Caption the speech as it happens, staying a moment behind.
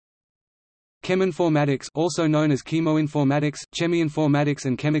Chemo-informatics, also known as chemo-informatics, chemi-informatics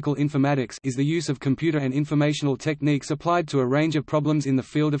and chemical informatics, is the use of computer and informational techniques applied to a range of problems in the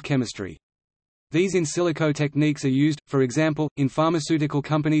field of chemistry. These in silico techniques are used, for example, in pharmaceutical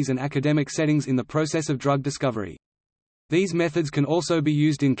companies and academic settings in the process of drug discovery. These methods can also be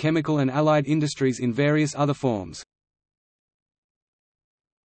used in chemical and allied industries in various other forms.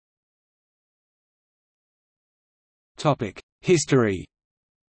 History.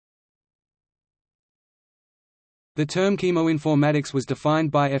 The term chemo-informatics was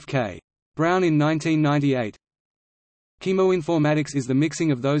defined by F.K. Brown in 1998. Chemo-informatics is the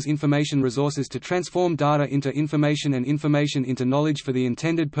mixing of those information resources to transform data into information and information into knowledge for the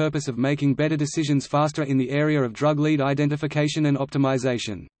intended purpose of making better decisions faster in the area of drug lead identification and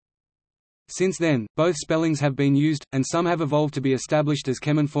optimization. Since then, both spellings have been used, and some have evolved to be established as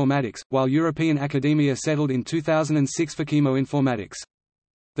cheminformatics, while European academia settled in 2006 for chemoinformatics.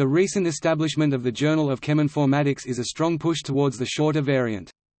 The recent establishment of the Journal of Cheminformatics is a strong push towards the shorter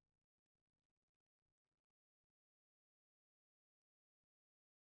variant.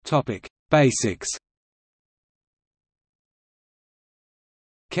 Basics.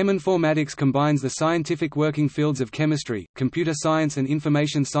 Cheminformatics combines the scientific working fields of chemistry, computer science and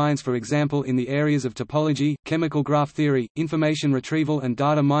information science, for example in the areas of topology, chemical graph theory, information retrieval and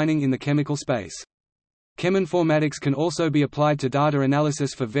data mining in the chemical space. Cheminformatics can also be applied to data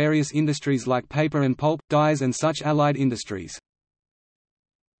analysis for various industries like paper and pulp, dyes and such allied industries.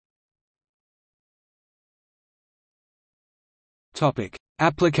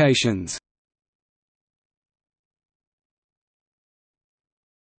 Applications.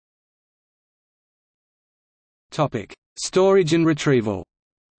 Storage and retrieval.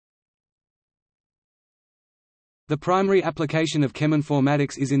 The primary application of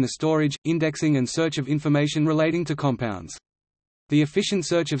cheminformatics is in the storage, indexing and search of information relating to compounds. The efficient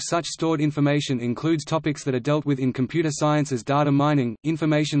search of such stored information includes topics that are dealt with in computer science as data mining,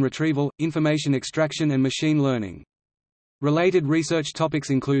 information retrieval, information extraction and machine learning. Related research topics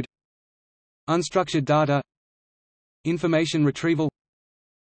include unstructured data, information retrieval,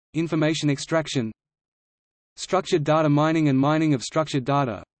 information extraction, structured data mining and mining of structured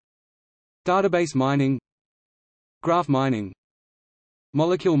data, database mining, graph mining,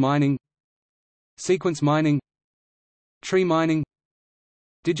 molecule mining, sequence mining, tree mining,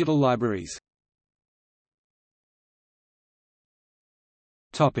 digital libraries.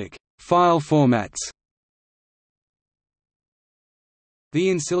 File formats. The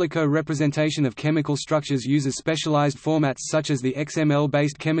in silico representation of chemical structures uses specialized formats such as the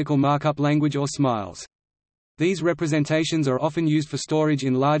XML-based chemical markup language or SMILES. These representations are often used for storage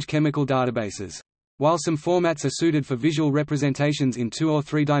in large chemical databases. While some formats are suited for visual representations in 2 or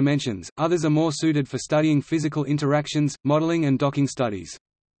 3 dimensions, others are more suited for studying physical interactions, modeling and docking studies.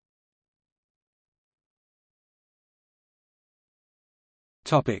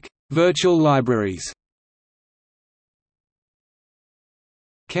 Virtual libraries.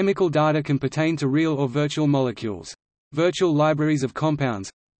 Chemical data can pertain to real or virtual molecules. Virtual libraries of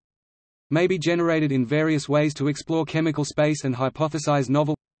compounds may be generated in various ways to explore chemical space and hypothesize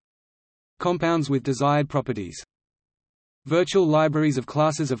novel compounds with desired properties. Virtual libraries of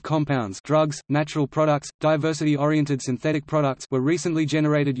classes of compounds, drugs, natural products, diversity-oriented synthetic products were recently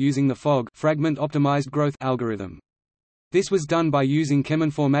generated using the FOG fragment optimized growth algorithm. This was done by using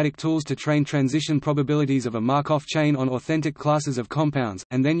cheminformatic tools to train transition probabilities of a Markov chain on authentic classes of compounds,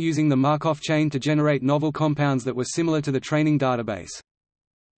 and then using the Markov chain to generate novel compounds that were similar to the training database.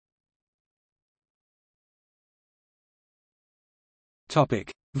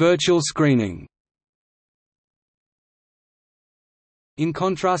 Virtual screening. In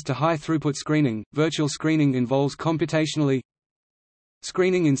contrast to high-throughput screening, virtual screening involves computationally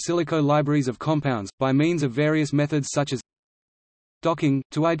screening in silico libraries of compounds, by means of various methods such as docking,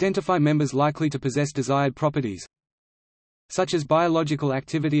 to identify members likely to possess desired properties, such as biological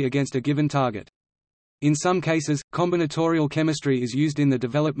activity against a given target. In some cases, combinatorial chemistry is used in the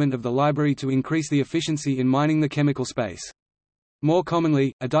development of the library to increase the efficiency in mining the chemical space. More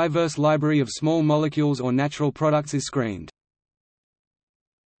commonly, a diverse library of small molecules or natural products is screened.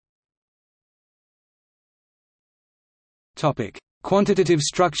 Quantitative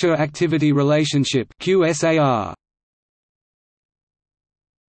structure-activity relationship (QSAR).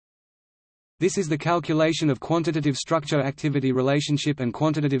 This is the calculation of quantitative structure-activity relationship and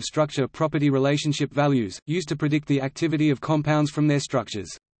quantitative structure-property relationship values, used to predict the activity of compounds from their structures.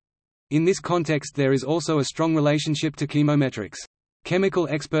 In this context there is also a strong relationship to chemometrics. Chemical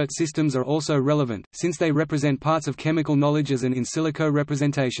expert systems are also relevant, since they represent parts of chemical knowledge as an in silico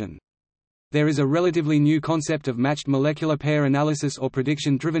representation. There is a relatively new concept of matched molecular pair analysis or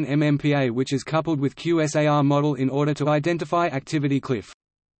prediction-driven MMPA which is coupled with QSAR model in order to identify activity cliff.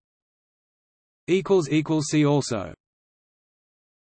 See also